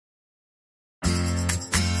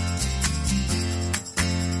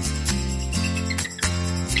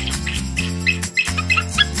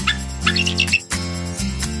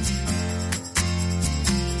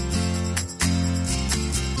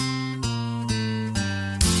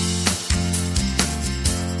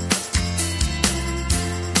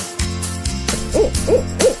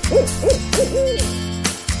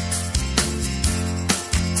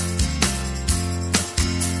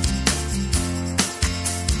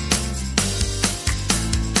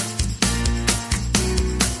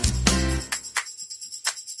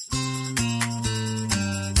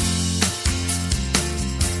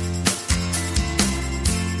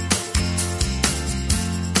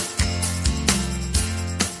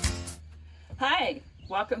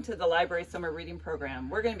Welcome to the Library Summer Reading Program.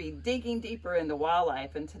 We're going to be digging deeper into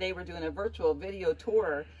wildlife, and today we're doing a virtual video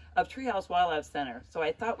tour of Treehouse Wildlife Center. So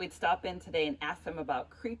I thought we'd stop in today and ask them about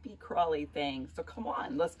creepy crawly things. So come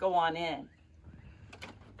on, let's go on in.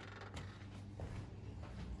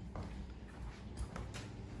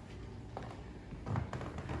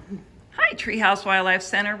 Hi, Treehouse Wildlife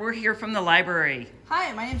Center. We're here from the library.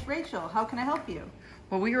 Hi, my name's Rachel. How can I help you?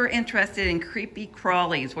 Well, we were interested in creepy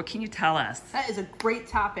crawlies. What can you tell us? That is a great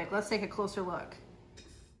topic. Let's take a closer look.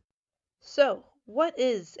 So, what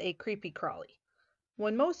is a creepy crawly?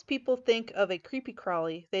 When most people think of a creepy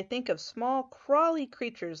crawly, they think of small crawly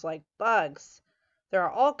creatures like bugs. There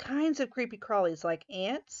are all kinds of creepy crawlies like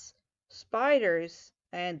ants, spiders,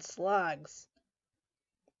 and slugs.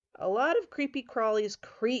 A lot of creepy crawlies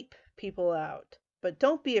creep people out, but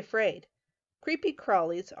don't be afraid. Creepy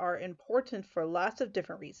crawlies are important for lots of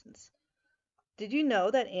different reasons. Did you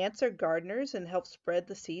know that ants are gardeners and help spread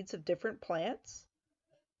the seeds of different plants?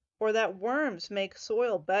 Or that worms make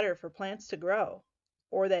soil better for plants to grow?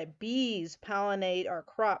 Or that bees pollinate our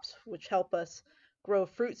crops, which help us grow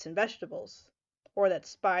fruits and vegetables? Or that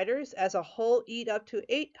spiders as a whole eat up to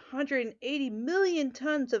 880 million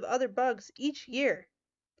tons of other bugs each year?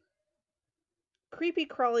 Creepy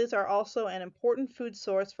crawlies are also an important food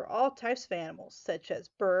source for all types of animals, such as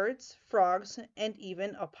birds, frogs, and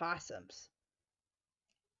even opossums.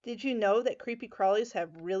 Did you know that creepy crawlies have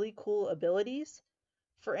really cool abilities?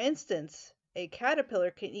 For instance, a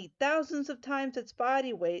caterpillar can eat thousands of times its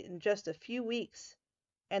body weight in just a few weeks,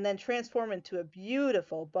 and then transform into a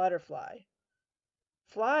beautiful butterfly.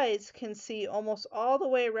 Flies can see almost all the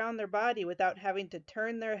way around their body without having to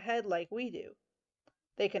turn their head like we do.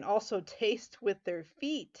 They can also taste with their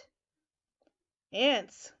feet.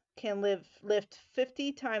 Ants can lift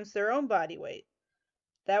 50 times their own body weight.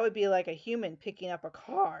 That would be like a human picking up a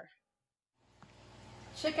car.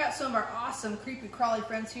 Check out some of our awesome creepy crawly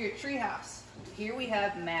friends here at Treehouse. Here we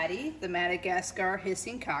have Maddie, the Madagascar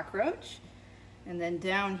hissing cockroach. And then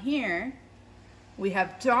down here, we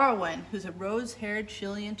have Darwin, who's a rose-haired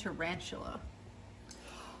Chilean tarantula.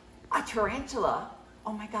 A tarantula?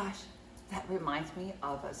 Oh my gosh. That reminds me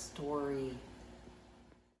of a story.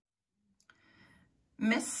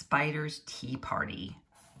 Miss Spider's Tea Party.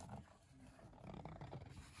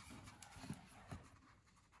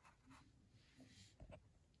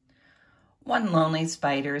 One lonely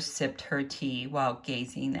spider sipped her tea while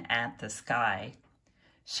gazing at the sky.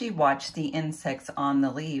 She watched the insects on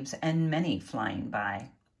the leaves and many flying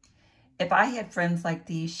by. If I had friends like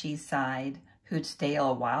these, she sighed, who'd stay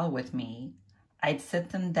a while with me, I'd sit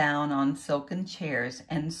them down on silken chairs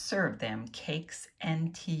and serve them cakes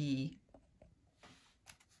and tea.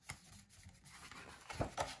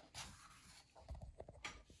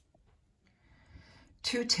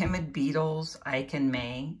 Two timid beetles, Ike and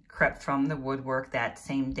May, crept from the woodwork that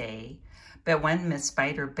same day. But when Miss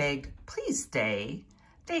Spider begged, "Please stay,"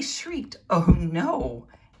 they shrieked, "Oh no,"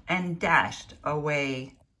 and dashed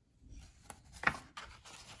away.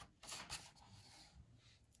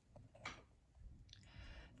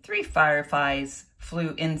 Three fireflies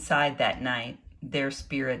flew inside that night, their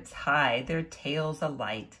spirits high, their tails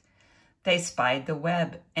alight. They spied the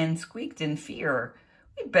web and squeaked in fear,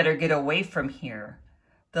 "We'd better get away from here."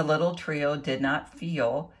 The little trio did not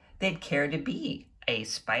feel they'd care to be a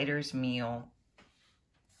spider's meal.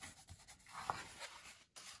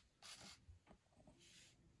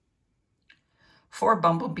 Four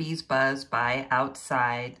bumblebees buzzed by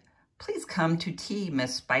outside. "Please come to tea,"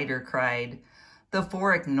 Miss Spider cried. The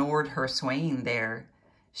four ignored her swaying there.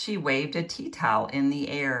 She waved a tea towel in the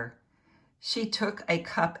air. She took a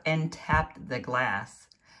cup and tapped the glass.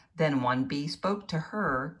 Then one bee spoke to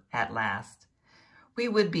her at last. "We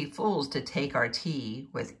would be fools to take our tea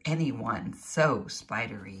with anyone so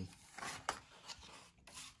spidery."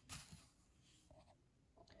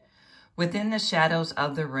 Within the shadows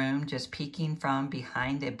of the room, just peeking from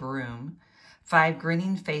behind a broom, 5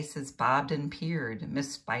 grinning faces bobbed and peered.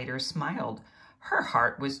 Miss Spider smiled. Her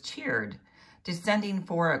heart was cheered. Descending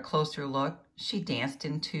for a closer look, she danced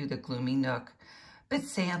into the gloomy nook, but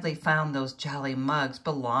sadly found those jolly mugs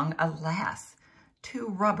belong, alas, to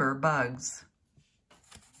rubber bugs.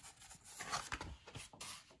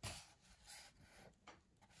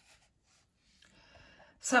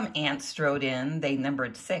 Some ants strode in, they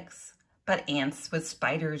numbered 6, but ants with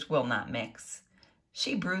spiders will not mix.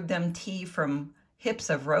 She brewed them tea from hips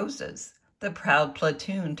of roses. The proud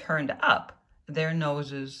platoon turned up their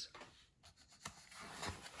noses.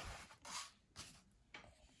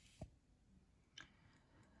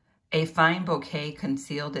 A fine bouquet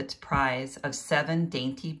concealed its prize of 7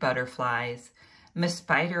 dainty butterflies. Miss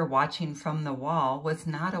Spider, watching from the wall, was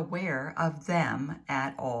not aware of them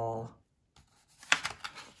at all.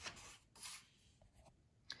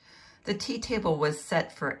 The tea table was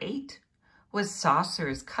set for 8, with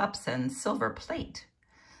saucers, cups, and silver plate.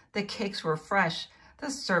 The cakes were fresh, the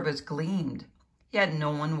service gleamed, yet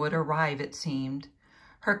no one would arrive, it seemed.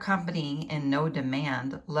 Her company, in no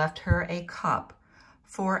demand, left her a cup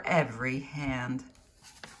for every hand.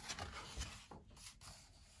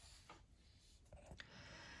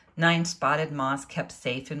 9 spotted moths kept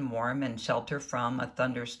safe and warm and shelter from a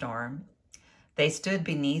thunderstorm. They stood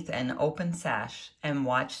beneath an open sash and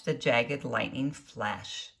watched the jagged lightning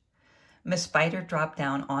flash. Miss Spider dropped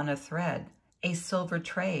down on a thread, a silver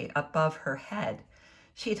tray above her head.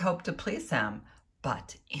 She'd hoped to please them,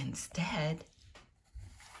 but instead,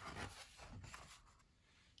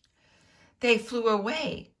 they flew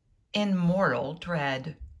away in mortal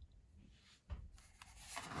dread.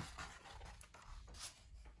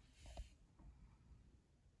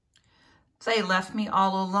 They left me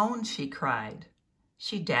all alone, she cried.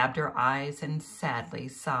 She dabbed her eyes and sadly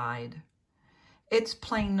sighed. It's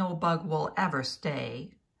plain no bug will ever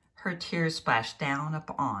stay. Her tears splashed down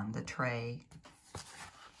upon the tray.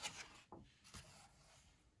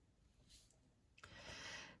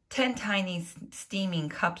 Ten tiny steaming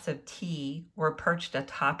cups of tea were perched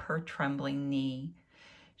atop her trembling knee.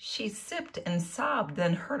 She sipped and sobbed,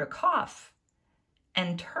 then heard a cough,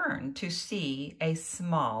 and turned to see a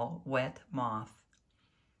small wet moth.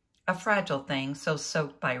 A fragile thing so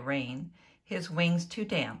soaked by rain, his wings too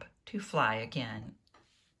damp to fly again.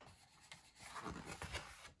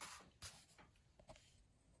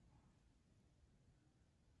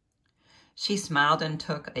 She smiled and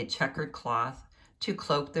took a checkered cloth to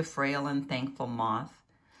cloak the frail and thankful moth.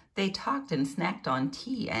 They talked and snacked on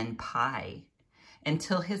tea and pie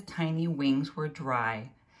until his tiny wings were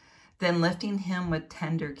dry. Then lifting him with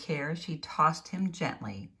tender care, she tossed him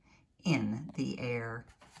gently in the air.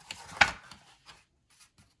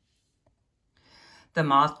 The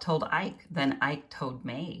moth told Ike, then Ike told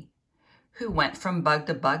May, who went from bug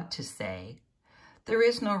to bug to say, there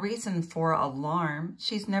is no reason for alarm.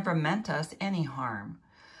 She's never meant us any harm.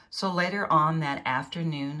 So later on that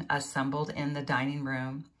afternoon, assembled in the dining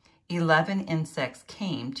room, 11 insects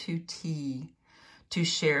came to tea to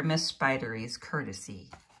share Miss Spidery's courtesy.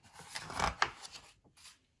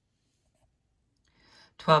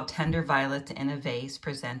 12 tender violets in a vase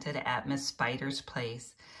presented at Miss Spider's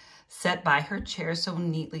place. Set by her chair so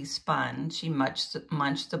neatly spun, she munched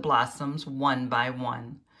the blossoms one by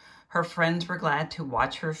one. Her friends were glad to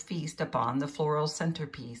watch her feast upon the floral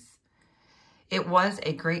centerpiece. It was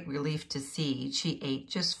a great relief to see she ate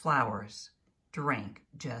just flowers, drank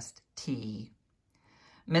just tea.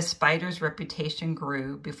 Miss Spider's reputation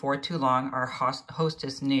grew. Before too long, our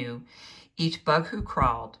hostess knew each bug who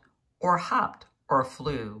crawled, or hopped, or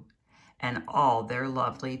flew, and all their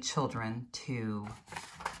lovely children, too.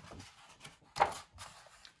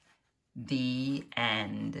 The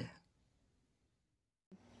end.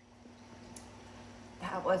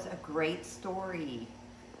 That was a great story.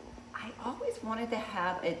 I always wanted to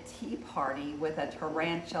have a tea party with a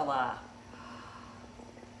tarantula.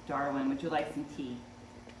 Darwin, would you like some tea?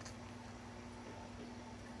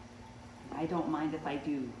 I don't mind if I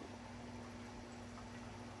do.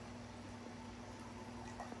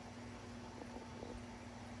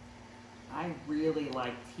 I really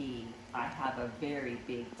like tea. I have a very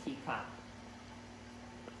big teacup.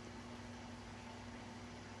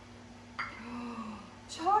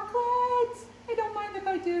 Chocolate! I don't mind if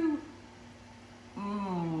I do.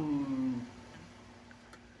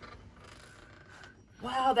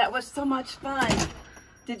 Wow, that was so much fun.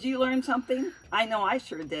 Did you learn something? I know I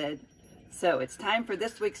sure did. So it's time for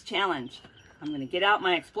this week's challenge. I'm going to get out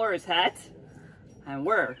my explorer's hat and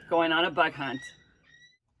we're going on a bug hunt.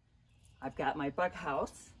 I've got my bug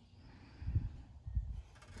house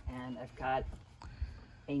and I've got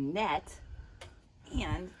a net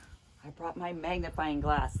and I brought my magnifying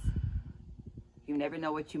glass. You never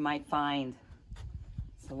know what you might find.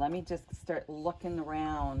 So let me just start looking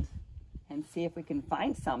around and see if we can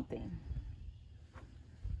find something.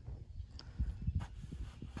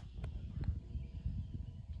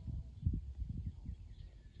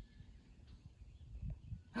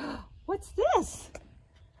 What's this?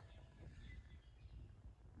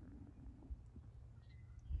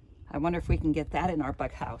 I wonder if we can get that in our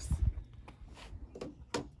bug house.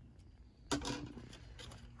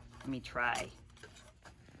 Let me try.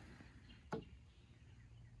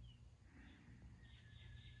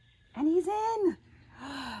 And he's in.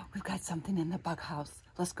 We've got something in the bug house.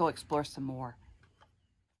 Let's go explore some more.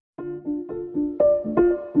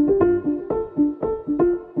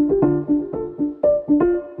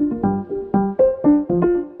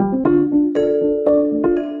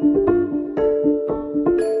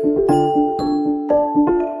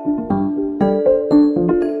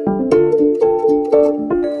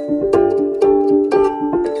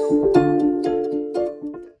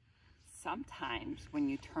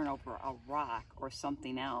 over a rock or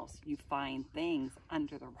something else, you find things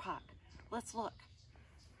under the rock. Let's look.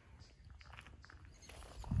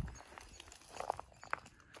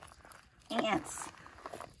 Ants.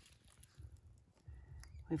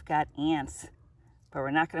 We've got ants, but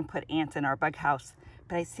we're not going to put ants in our bug house.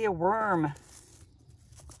 But I see a worm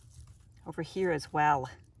over here as well.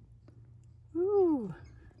 Ooh.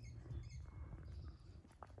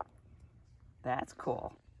 That's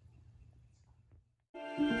cool. I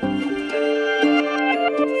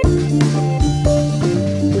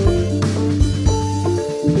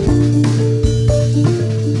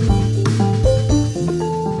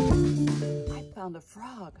found a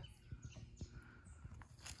frog.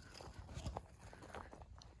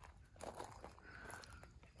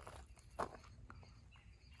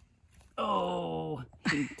 Oh,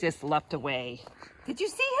 he just leapt away. Did you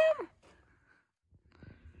see him?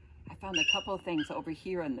 I found a couple of things over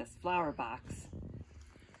here in this flower box.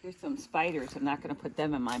 There's some spiders. I'm not going to put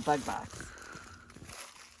them in my bug box.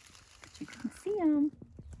 But you can see them.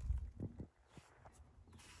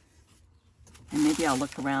 And maybe I'll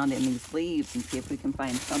look around in these leaves and see if we can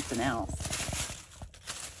find something else.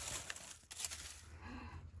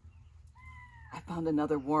 I found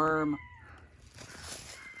another worm.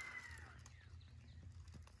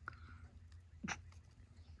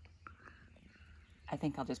 I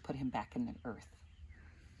think I'll just put him back in the earth.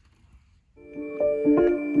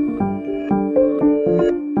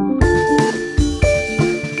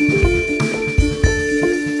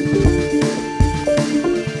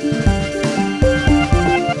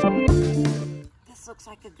 This looks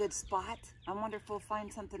like a good spot. I wonder if we'll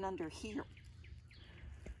find something under here.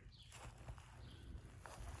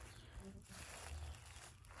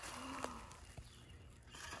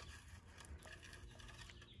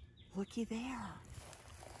 Looky there.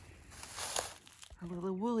 A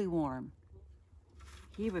little woolly worm.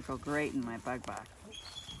 He would go great in my bug box.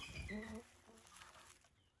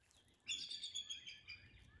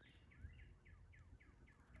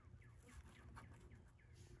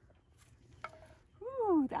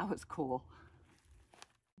 Ooh, that was cool.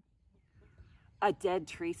 A dead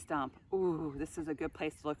tree stump. Ooh, this is a good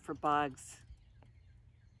place to look for bugs.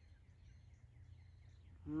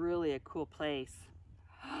 Really a cool place.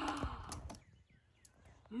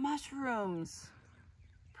 Mushrooms.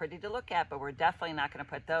 Pretty to look at, but we're definitely not going to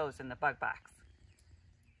put those in the bug box.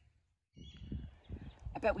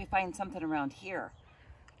 I bet we find something around here.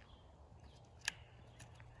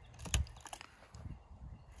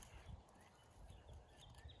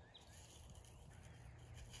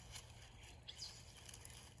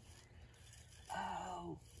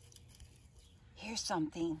 Oh, here's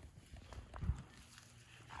something.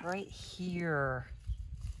 Right here.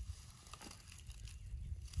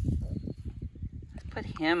 Put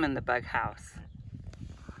him in the bug house.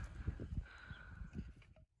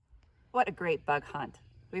 What a great bug hunt.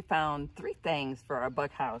 We found 3 things for our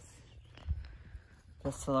bug house.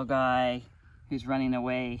 This little guy who's running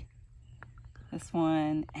away. This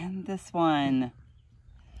one and this one.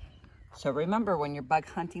 So remember, when you're bug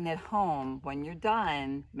hunting at home, when you're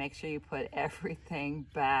done, make sure you put everything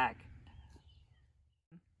back.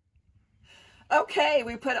 Okay,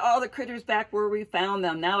 we put all the critters back where we found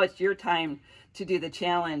them. Now it's your time to do the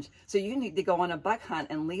challenge. So you need to go on a bug hunt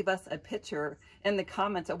and leave us a picture in the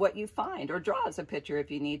comments of what you find, or draw us a picture if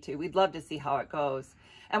you need to. We'd love to see how it goes.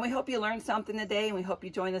 And we hope you learned something today, and we hope you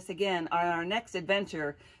join us again on our next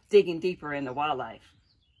adventure, digging deeper into wildlife.